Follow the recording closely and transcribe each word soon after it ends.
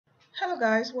Hello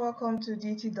guys, welcome to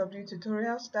DTW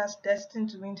Tutorials, that's Destined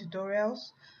to Win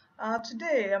Tutorials.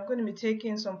 Today I'm going to be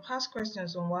taking some past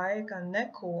questions on WAEC and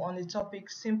NECO on the topic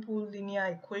simple linear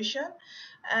equation.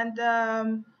 And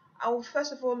I would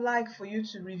first of all like for you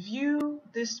to review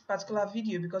this particular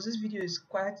video because this video is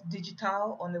quite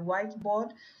digital on the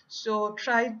whiteboard. So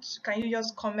can you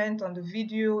just comment on the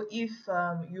video if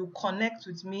you connect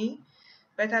with me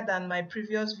better than my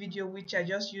previous video, which I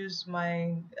just used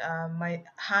my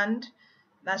hand.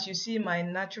 As you see, my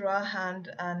natural hand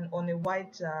and on a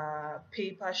white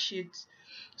paper sheet.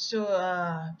 So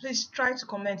please try to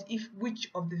comment which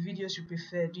of the videos you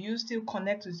prefer. Do you still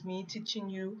connect with me teaching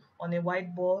you on a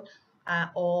whiteboard,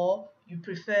 or you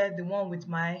prefer the one with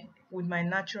my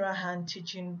natural hand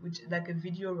teaching with like a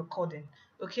video recording?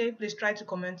 Okay, please try to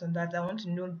comment on that. I want to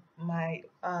know my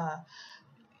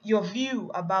your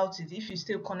view about it. If you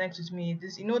still connect with me,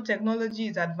 this technology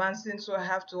is advancing, so I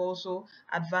have to also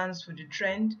advance with the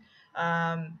trend,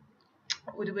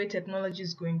 with the way technology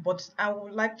is going. But I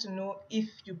would like to know if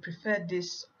you prefer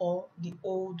this or the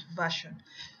old version.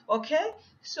 Okay,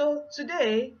 so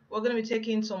today we're going to be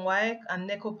taking some WAEC and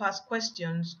NECO past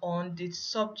questions on the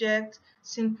subject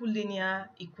simple linear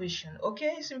equation.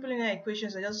 Okay, simple linear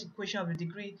equations are just equation of the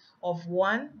degree of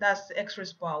 1. That's the x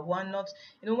raised power 1. Not,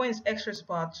 when it's x raised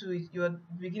power 2, you're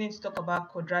beginning to talk about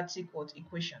quadratic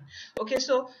equation. Okay,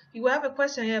 so you will have a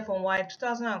question here from WAEC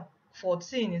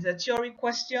 2014. Is a theory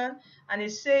question, and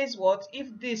it says what if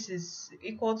this is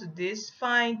equal to this,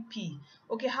 find p.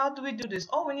 Okay, how do we do this?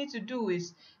 All we need to do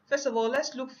is, first of all,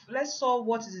 let's solve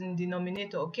what is in the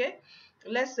denominator. Okay,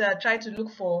 let's try to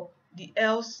look for the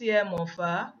LCM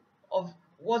of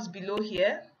what's below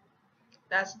here.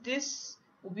 That's this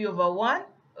will be over 1.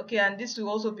 Okay, and this will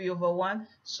also be over 1.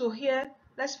 So here,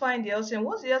 let's find the LCM.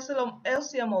 What's the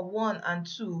LCM of 1 and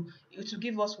 2? It will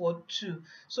give us what? 2.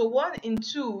 So 1 in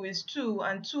 2 is 2,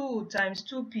 and 2 times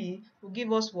 2p will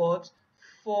give us what?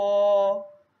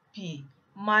 4p.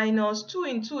 Minus 2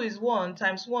 in 2 is 1,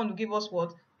 times 1 will give us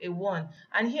what? A 1.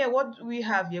 And here, what do we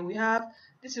have here? We have,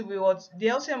 this will be what? The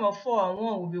LCM of 4 and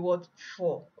 1 will be what?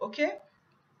 4. Okay?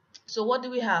 So what do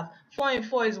we have? 4 in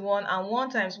 4 is 1, and 1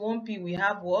 times 1p, we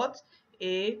have what?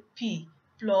 A p.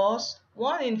 Plus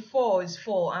 1 in 4 is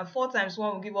 4, and 4 times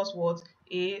 1 will give us what?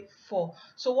 A 4.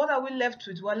 So what are we left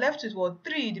with? We're left with what?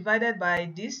 3 divided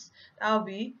by this. That will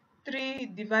be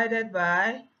 3 divided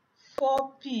by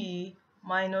 4p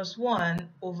minus 1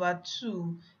 over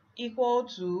 2 equal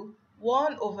to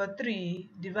 1 over 3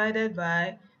 divided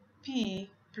by p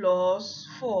plus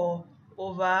 4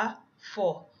 over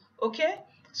 4. Okay?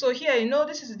 So here,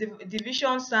 this is the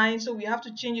division sign, so we have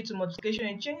to change it to multiplication.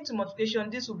 And change it to multiplication,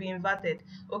 this will be inverted.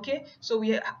 Okay, so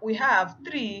we have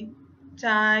 3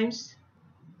 times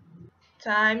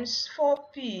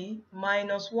 4p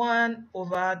minus 1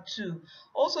 over 2.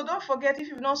 Also, don't forget, if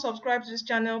you've not subscribed to this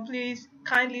channel, please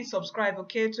kindly subscribe,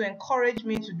 okay, to encourage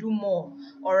me to do more,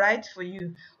 all right, for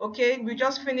you. Okay, we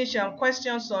just finished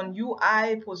questions on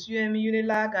UI, post-UME,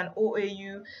 UNILAG, and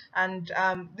OAU, and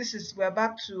we're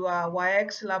back to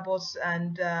WAEC syllabus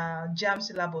and JAM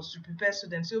syllabus to prepare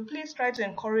students. So please try to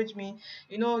encourage me.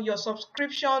 Your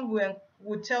subscription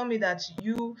will tell me that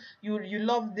you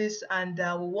love this and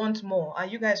will want more,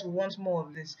 and you guys will want more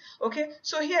of this. Okay,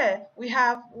 so here we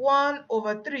have 1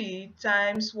 over 3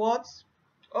 times what?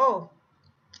 Oh,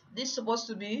 this is supposed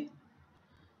to be,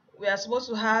 we are supposed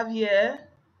to have here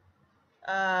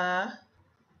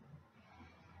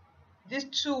this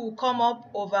 2 will come up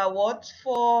over what?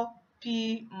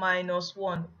 4p minus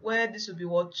 1, where this will be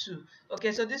what? 2.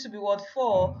 Okay, so this will be what?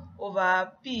 4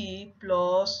 over p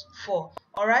plus 4.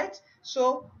 All right,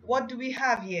 so what do we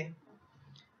have here?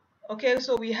 Okay,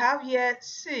 so we have here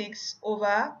 6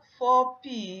 over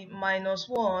 4p minus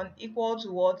 1 equal to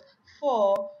what?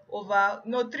 4 over,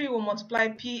 3 will multiply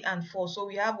p and 4. So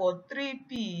we have what?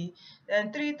 3p.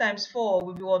 Then 3 times 4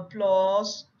 will be what?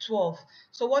 Plus 12.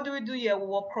 So what do we do here? We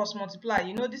will cross multiply.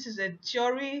 This is a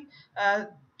theory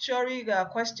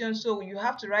question, so you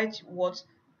have to write what?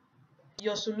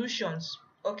 Your solutions.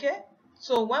 Okay?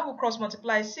 So when we cross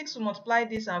multiply, 6 will multiply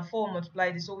this and 4 will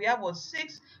multiply this. So we have what?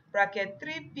 6 bracket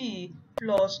 3p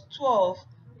plus 12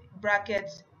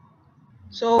 bracket,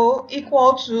 so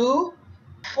equal to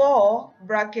 4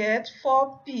 bracket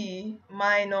 4p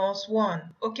minus 1.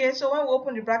 Okay, so when we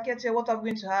open the bracket here, what are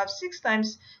we going to have? 6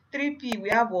 times 3p, we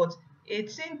have what?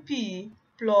 18p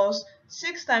plus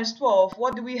 6 times 12,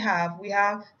 what do we have? We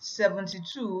have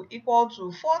 72 equal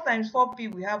to 4 times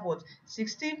 4p, we have what?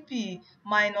 16p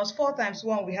minus 4 times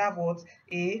 1, we have what?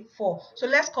 A 4. So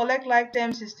let's collect like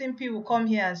terms. 16p will come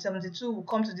here and 72 will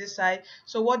come to this side.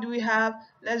 So what do we have?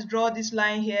 Let's draw this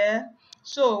line here.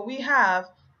 So we have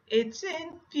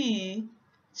 18p,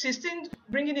 16,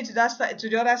 bringing it to that side, to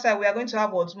the other side, we are going to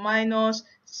have what? Minus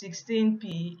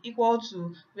 16p equal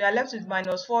to, we are left with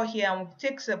minus 4 here, and we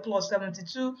take the plus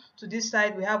 72 to this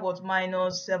side, we have what?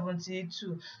 Minus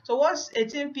 72. So what's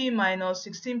 18p minus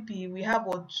 16p? We have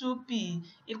what? 2p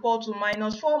equal to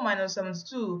minus 4 minus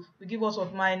 72 will give us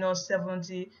what? Minus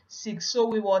 76. So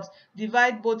we what?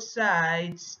 Divide both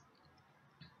sides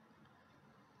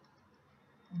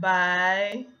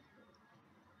by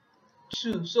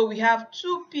 2. So we have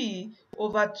 2p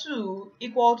over 2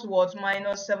 equal to what?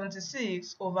 Minus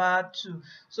 76 over 2.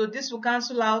 So this will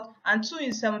cancel out, and 2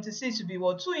 in 76 will be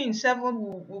what? 2 in 7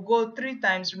 will go 3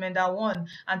 times, remainder 1,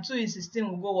 and 2 in 16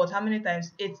 will go what? How many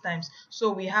times? 8 times.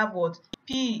 So we have what?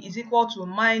 P is equal to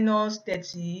minus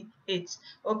 38.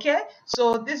 Okay,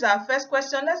 so this is our first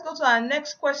question. Let's go to our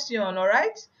next question. All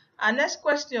right, our next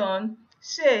question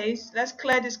says, let's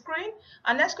clear the screen.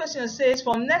 Our next question says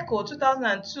from NECO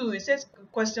 2002, it says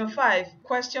question 5.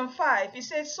 Question 5, it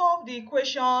says solve the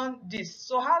equation this.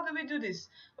 So how do we do this?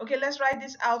 Okay, let's write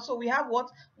this out. So we have what?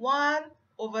 1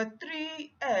 over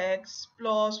 3x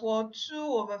plus what? 2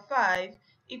 over 5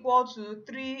 equal to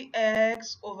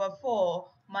 3x over 4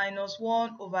 minus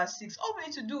 1 over 6. All we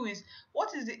need to do is,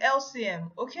 what is the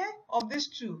LCM, okay, of these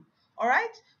two? All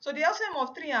right, so the LCM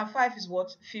of 3 and 5 is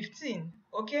what? 15.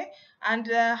 Okay, and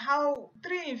how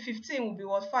 3 in 15 will be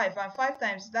what? 5, and 5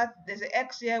 times that, there's an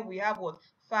x here, we have what?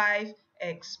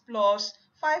 5x plus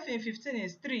 5 in 15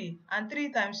 is 3, and 3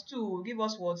 times 2 will give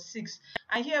us what? 6.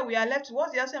 And here we are left,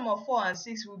 what's the LCM of 4 and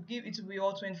 6? Will give it to be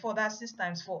all 24. That's 6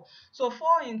 times 4. So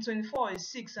 4 in 24 is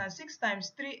 6, and 6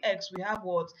 times 3x, we have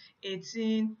what?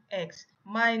 18x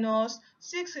minus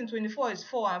 6 in 24 is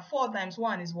 4, and 4 times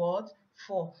 1 is what?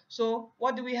 4. So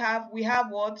what do we have? We have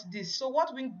what? This. So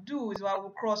what we do is I will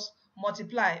cross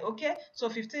multiply. Okay, so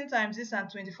 15 times this and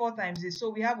 24 times this. So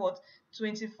we have what?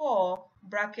 24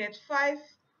 bracket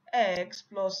 5x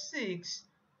plus 6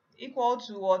 equal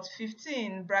to what?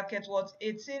 15 bracket what?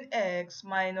 18x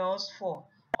minus 4.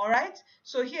 All right,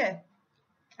 so here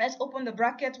let's open the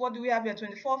bracket. What do we have here?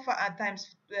 24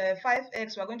 times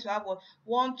 5x, we're going to have what?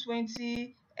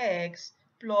 120x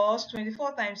plus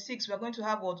 24 times 6, we're going to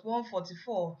have what?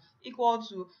 144 equal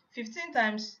to 15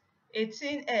 times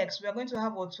 18x, we're going to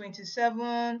have what?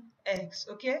 27x.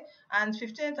 Okay, and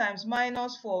 15 times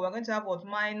minus 4, we're going to have what?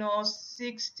 Minus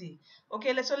 60.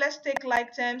 Okay, let's take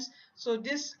like terms. So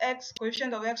this x,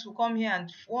 coefficient of x will come here,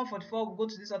 and 144 will go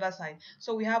to this other side.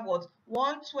 So we have what?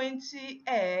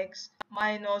 120x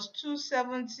minus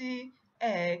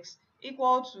 270x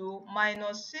equal to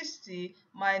minus 60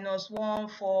 minus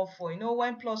 144. You know,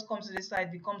 when plus comes to this side,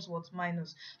 it becomes what?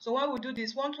 Minus. So when we do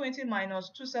this, 120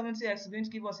 minus 270x is going to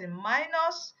give us a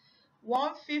minus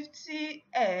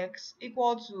 150x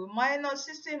equal to minus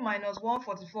 60 minus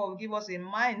 144 will give us a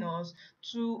minus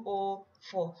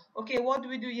 204. Okay, what do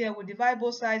we do here? We divide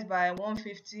both sides by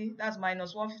 150. That's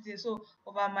minus 150. So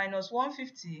over minus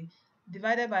 150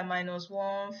 divided by minus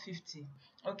 150.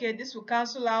 Okay, this will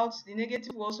cancel out. The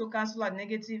negative will also cancel out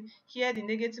negative. Here, the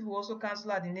negative will also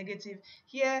cancel out the negative.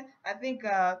 Here, I think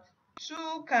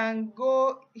 2 can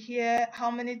go here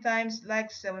how many times? Like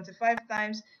 75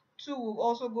 times. 2 will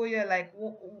also go here like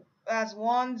as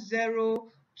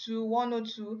 102,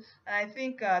 102. And I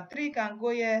think 3 can go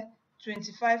here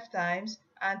 25 times.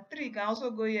 And 3 can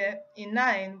also go here in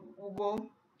 9 will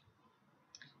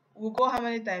go how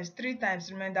many times? 3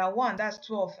 times. Remember 1, that's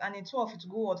 12, and in 12 it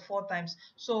will go what? 4 times.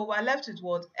 So we're left with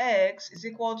what? X is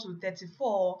equal to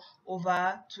 34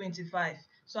 over 25.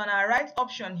 So our right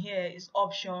option here is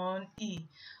option E.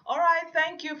 Alright,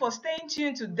 thank you for staying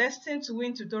tuned to Destined to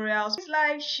Win tutorials. Please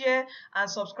like, share, and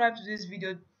subscribe to this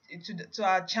video, to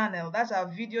our channel. That's our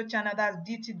video channel. That's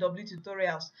DTW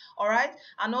tutorials. All right,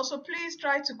 and also please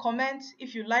try to comment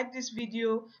if you like this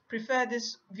video, prefer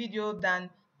this video than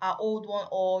our old one,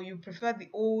 or you prefer the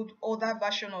older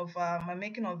version of my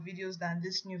making of videos than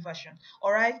this new version.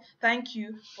 All right, thank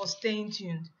you for staying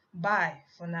tuned. Bye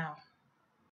for now.